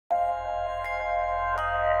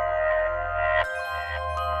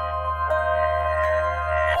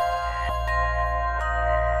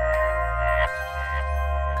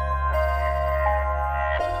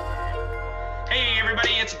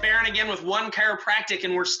with One Chiropractic,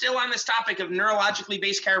 and we're still on this topic of neurologically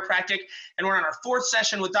based chiropractic, and we're on our 4th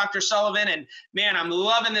session with Dr. Sullivan, and man, I'm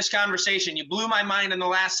loving this conversation. You blew my mind in the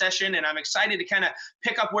last session, and I'm excited to kind of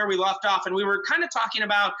pick up where we left off, and we were kind of talking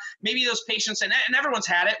about maybe those patients, and everyone's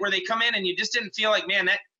had it, where they come in and you just didn't feel like, man,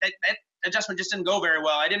 that adjustment just didn't go very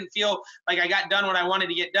well. I didn't feel like I got done what I wanted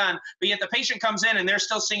to get done, but yet the patient comes in and they're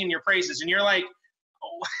still singing your praises, and you're like,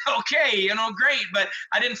 okay, great, but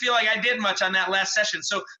I didn't feel like I did much on that last session.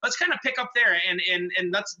 So let's kind of pick up there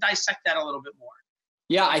and let's dissect that a little bit more.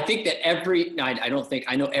 Yeah, I think that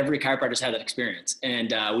I know every chiropractor's had that experience,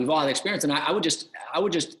 and we've all had experience. And I would just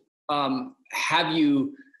have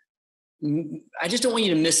you, I just don't want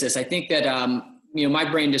you to miss this. I think that,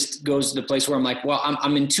 my brain just goes to the place where I'm like, well,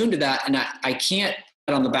 I'm in tune to that, and I can't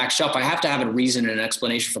put it on the back shelf. I have to have a reason and an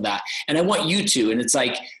explanation for that. And I want you to, and it's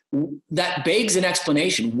like, that begs an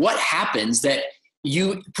explanation. What happens that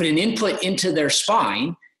you put an input into their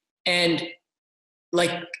spine and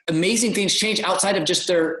like amazing things change outside of just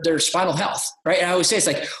their spinal health, right? And I always say, it's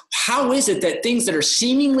like, how is it that things that are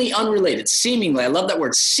seemingly unrelated, I love that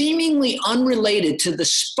word, seemingly unrelated to the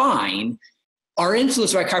spine are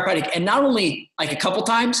influenced by chiropractic? And not only like a couple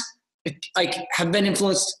times, like have been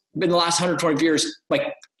influenced in the last 120 years,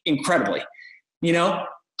 like incredibly,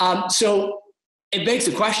 so it begs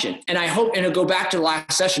the question, and I hope, and it'll go back to the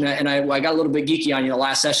last session, and I got a little bit geeky on you the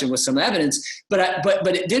last session with some evidence, but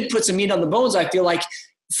it did put some meat on the bones. I feel like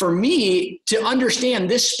for me to understand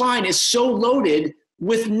this spine is so loaded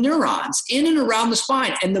with neurons in and around the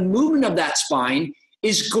spine, and the movement of that spine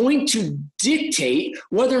is going to dictate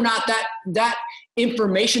whether or not that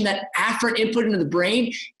information, that afferent input into the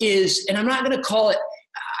brain is, and I'm not going to call it,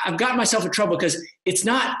 I've gotten myself in trouble because it's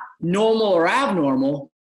not normal or abnormal.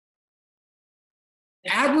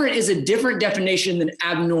 Aberrant is a different definition than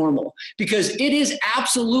abnormal, because it is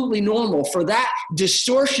absolutely normal for that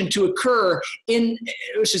distortion to occur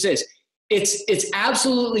it's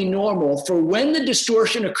absolutely normal for when the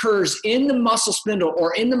distortion occurs in the muscle spindle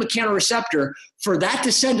or in the mechanoreceptor for that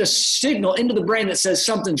to send a signal into the brain that says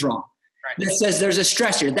something's wrong, right? That says there's a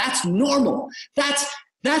stress here. That's normal. That's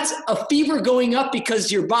a fever going up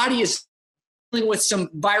because your body is dealing with some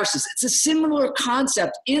viruses. It's a similar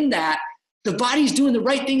concept in that the body's doing the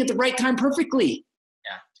right thing at the right time perfectly.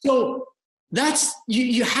 Yeah. So that's,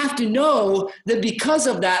 you have to know that because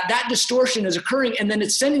of that distortion is occurring, and then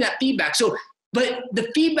it's sending that feedback. So, but the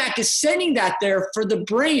feedback is sending that there for the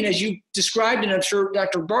brain, as you described, and I'm sure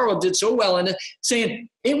Dr. Barlow did so well in it, saying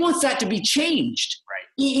it wants that to be changed. Right.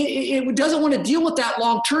 It doesn't want to deal with that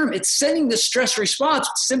long term. It's sending the stress response,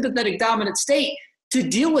 sympathetic dominant state, to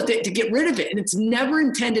deal with it, to get rid of it. And it's never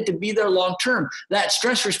intended to be there long term. That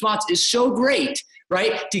stress response is so great,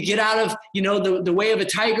 right? To get out of, the way of a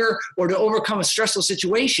tiger, or to overcome a stressful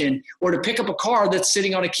situation, or to pick up a car that's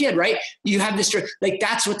sitting on a kid, right? You have this, like,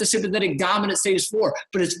 that's what the sympathetic dominant state is for,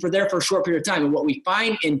 but it's there for a short period of time. And what we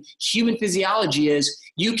find in human physiology is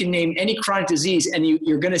you can name any chronic disease and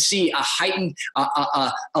you're going to see a heightened,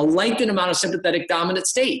 a lengthened amount of sympathetic dominant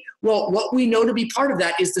state. Well, what we know to be part of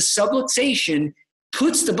that is the subluxation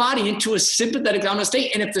puts the body into a sympathetic dominant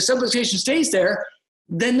state. And if the subluxation stays there,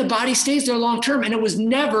 then the body stays there long term. And it was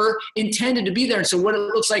never intended to be there. And so what it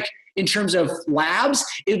looks like in terms of labs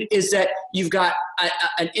is that you've got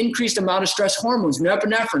an increased amount of stress hormones,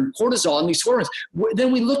 norepinephrine, cortisol, and these hormones.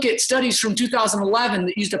 Then we look at studies from 2011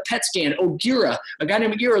 that used a PET scan. O'Gira, a guy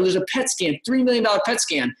named O'Gira, there's a PET scan, $3 million PET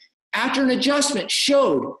scan. After an adjustment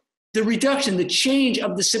showed the reduction, the change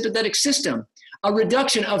of the sympathetic system. A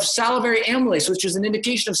reduction of salivary amylase, which is an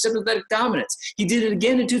indication of sympathetic dominance. He did it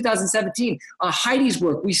again in 2017. Heidi's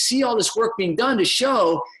work, we see all this work being done to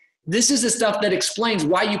show this is the stuff that explains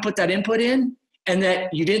why you put that input in, and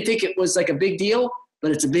that you didn't think it was like a big deal, but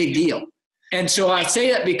it's a big deal. And so I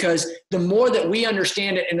say that because the more that we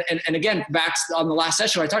understand it, and again, back on the last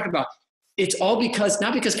session I talked about, it's all because,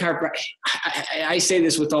 not because chiropractic, I say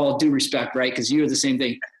this with all due respect, right? Because you are the same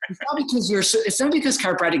thing. It's not because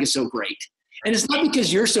chiropractic is so great. And it's not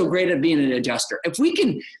because you're so great at being an adjuster. If we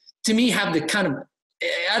can, to me, have the kind of,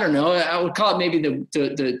 I don't know, I would call it maybe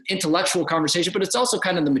the intellectual conversation, but it's also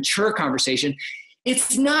kind of the mature conversation.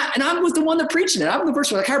 It's not, and I was the one that preached it. I'm the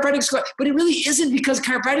first one. Chiropractic is great, but it really isn't because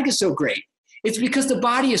chiropractic is so great. It's because the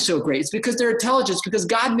body is so great. It's because they're intelligent. It's because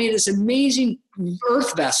God made this amazing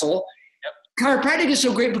earth vessel. Yep. Chiropractic is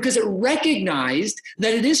so great because it recognized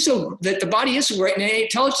that that the body is so great and the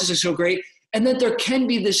intelligence is so great, and that there can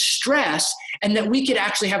be this stress, and that we could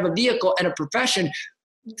actually have a vehicle and a profession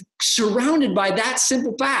surrounded by that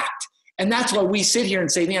simple fact. And that's why we sit here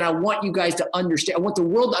and say, man, I want you guys to understand. I want the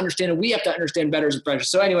world to understand, and we have to understand better as a profession.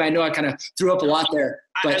 So anyway, I know I kind of threw up a lot there.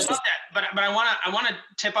 But I love that. But I want to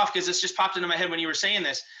tip off, because this just popped into my head when you were saying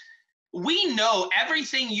this. We know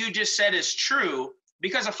everything you just said is true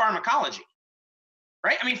because of pharmacology.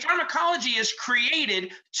 Right? I mean, pharmacology is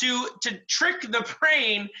created to trick the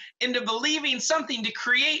brain into believing something to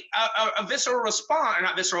create a visceral response, or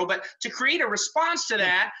not visceral, but to create a response to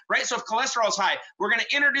that, right? So if cholesterol is high, we're going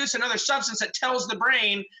to introduce another substance that tells the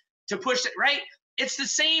brain to push it, right? It's the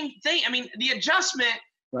same thing. I mean, the adjustment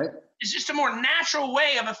is just a more natural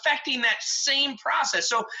way of affecting that same process.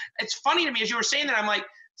 So it's funny to me, as you were saying that, I'm like,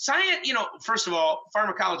 science, first of all,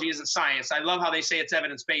 pharmacology isn't science. I love how they say it's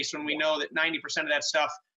evidence-based when we know that 90% of that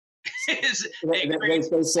stuff is they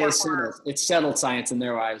say it's settled science in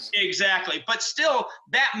their eyes. Exactly. But still,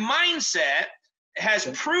 that mindset has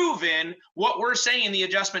proven what we're saying the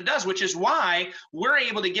adjustment does, which is why we're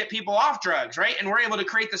able to get people off drugs, right? And we're able to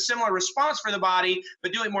create the similar response for the body,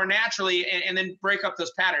 but do it more naturally and then break up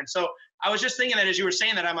those patterns. So I was just thinking that as you were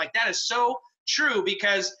saying that, I'm like, that is so true,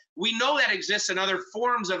 because we know that exists in other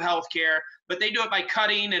forms of healthcare, but they do it by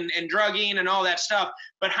cutting and drugging and all that stuff.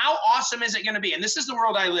 But how awesome is it going to be? And this is the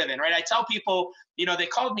world I live in, right? I tell people, they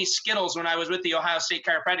called me Skittles when I was with the Ohio State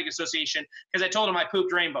Chiropractic Association, because I told them I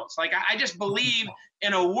pooped rainbows. Like, I just believe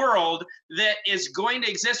in a world that is going to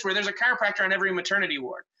exist where there's a chiropractor on every maternity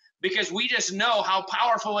ward, because we just know how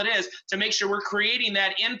powerful it is to make sure we're creating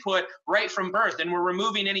that input right from birth, and we're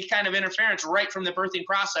removing any kind of interference right from the birthing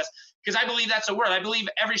process. Because I believe that's a word. I believe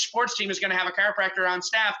every sports team is going to have a chiropractor on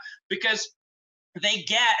staff, because they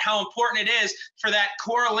get how important it is for that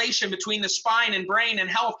correlation between the spine and brain and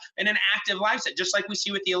health and an active lifestyle, just like we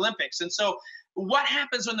see with the Olympics. And so what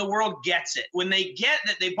happens when the world gets it? When they get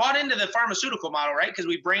that they bought into the pharmaceutical model, right? Because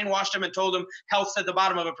we brainwashed them and told them health's at the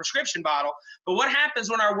bottom of a prescription bottle. But what happens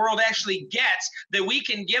when our world actually gets that we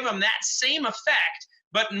can give them that same effect,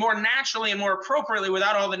 but more naturally and more appropriately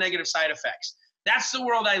without all the negative side effects? That's the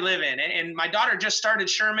world I live in. And my daughter just started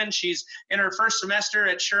Sherman. She's in her first semester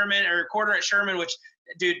at Sherman, or quarter at Sherman, which,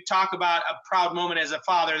 dude, talk about a proud moment as a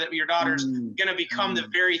father that your daughter's going to become the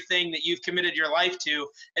very thing that you've committed your life to.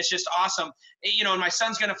 It's just awesome. And my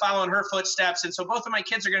son's going to follow in her footsteps. And so both of my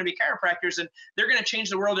kids are going to be chiropractors, and they're going to change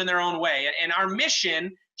the world in their own way. And our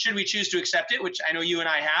mission, should we choose to accept it, which I know you and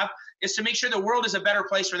I have, is to make sure the world is a better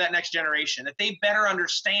place for that next generation, that they better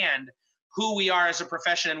understand who we are as a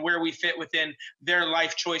profession and where we fit within their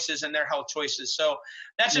life choices and their health choices. So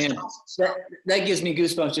that's just awesome. That gives me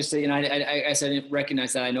goosebumps. Just to, I said I didn't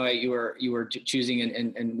recognize that. I know you were choosing,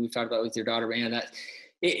 and we've talked about it with your daughter, man.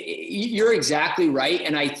 You're exactly right.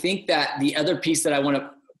 And I think that the other piece that I want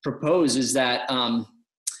to propose is that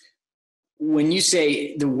when you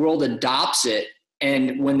say the world adopts it,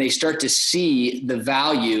 and when they start to see the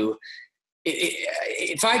value,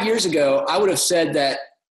 5 years ago, I would have said that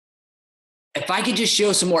if I could just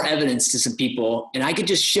show some more evidence to some people, and I could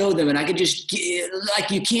just show them, and I could just,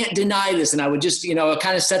 like, you can't deny this. And I would just,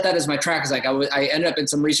 kind of set that as my track. Like I ended up in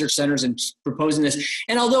some research centers and proposing this.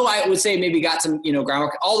 And although I would say maybe got some,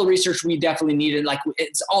 groundwork, all the research we definitely needed, like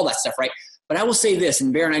it's all that stuff, right? But I will say this,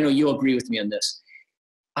 and Bharon, I know you'll agree with me on this.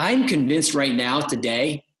 I'm convinced right now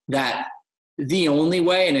today that the only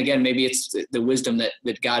way, and again, maybe it's the wisdom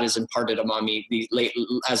that God has imparted among me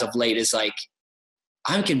as of late, is like,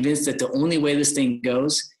 I'm convinced that the only way this thing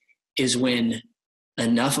goes is when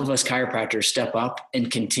enough of us chiropractors step up and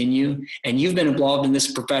continue. And you've been involved in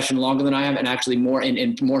this profession longer than I have, and actually more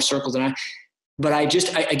in more circles than I. But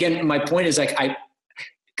again, my point is like,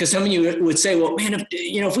 because some of you would say, well, man,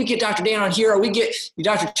 if we get Dr. Dan on here, or we get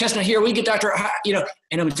Dr. Chestnut here, we get Dr.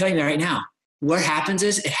 And I'm telling you that right now, what happens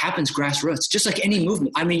is it happens grassroots, just like any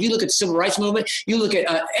movement. I mean, you look at the civil rights movement, you look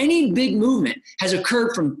at any big movement has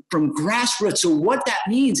occurred from grassroots. So what that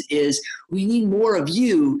means is we need more of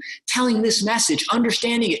you telling this message,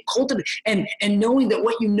 understanding it, cultivating, and knowing that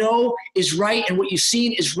what you know is right and what you've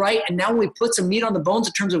seen is right. And now when we put some meat on the bones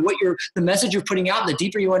in terms of what the message you're putting out, the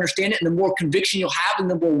deeper you understand it, and the more conviction you'll have, and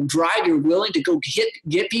the more drive you're willing to go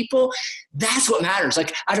get people, that's what matters.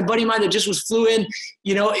 Like, I had a buddy of mine that just flew in,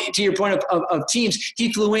 to your point of teams,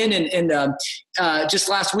 he flew in and just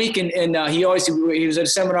last week, and he was at a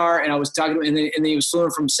seminar, and I was talking to him, and then he was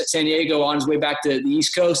flying from San Diego on his way back to the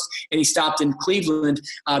East Coast, and he stopped in Cleveland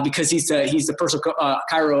because he's the personal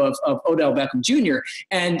chiro of Odell Beckham Jr.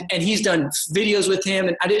 and he's done videos with him,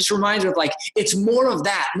 and it just reminds me of, like, it's more of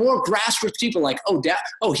that, more grassroots people, like,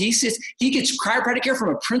 he gets chiropractic care from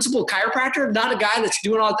a principal chiropractor, not a guy that's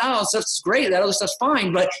doing all that stuff's great, that other stuff's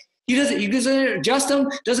fine, but he doesn't adjust them,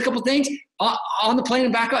 does a couple things on the plane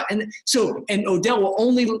and back up. And Odell will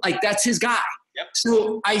only, like, that's his guy. Yep.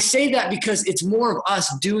 So I say that because it's more of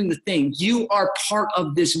us doing the thing. You are part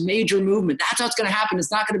of this major movement. That's what's going to happen.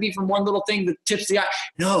 It's not going to be from one little thing that tips the eye.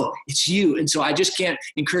 No, it's you. And so I just can't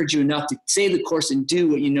encourage you enough to stay the course and do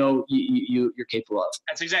what you know you're capable of.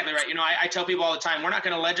 That's exactly right. You know, I tell people all the time, we're not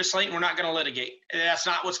going to legislate and we're not going to litigate. That's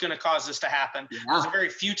not what's going to cause this to happen. Yeah. Those are very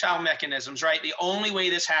futile mechanisms, right? The only way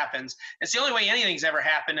this happens, it's the only way anything's ever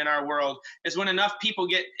happened in our world, is when enough people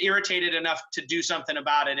get irritated enough to do something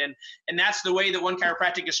about it. And that's the way that One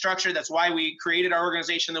Chiropractic is structured. That's why we created our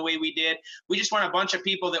organization the way we did. We just want a bunch of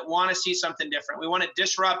people that want to see something different. We want to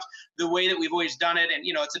disrupt the way that we've always done it. And,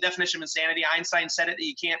 you know, it's a definition of insanity. Einstein said it, that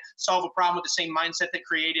you can't solve a problem with the same mindset that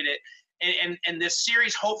created it. And this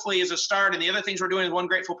series hopefully is a start. And the other things we're doing is One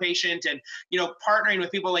Grateful Patient, and, you know, partnering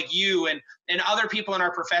with people like you and other people in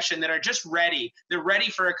our profession that are just ready. They're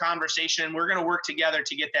ready for a conversation, and we're going to work together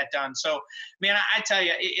to get that done. So, man, I tell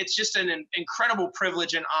you, it's just an incredible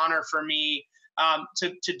privilege and honor for me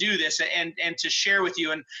to do this and to share with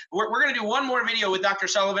you. And we're going to do one more video with Dr.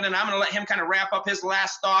 Sullivan, and I'm going to let him kind of wrap up his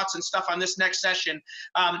last thoughts and stuff on this next session.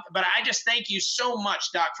 But I just thank you so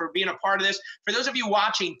much, Doc, for being a part of this. For those of you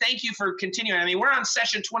watching, thank you for continuing. I mean, we're on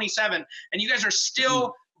session 27, and you guys are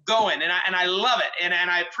still going, and I love it, and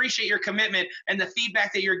I appreciate your commitment and the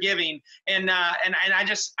feedback that you're giving, and I'm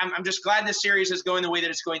just glad this series is going the way that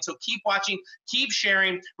it's going. So keep watching, keep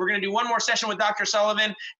sharing. We're going to do one more session with Dr.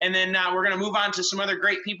 Sullivan, and then we're going to move on to some other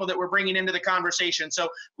great people that we're bringing into the conversation. So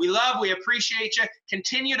we appreciate you.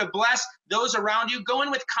 Continue to bless those around you. Go in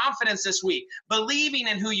with confidence this week, believing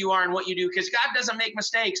in who you are and what you do, because God doesn't make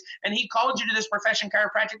mistakes, and He called you to this profession,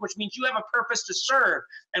 chiropractic, which means you have a purpose to serve,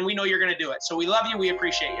 and we know you're going to do it. So we love you. We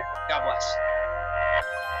appreciate you. God bless.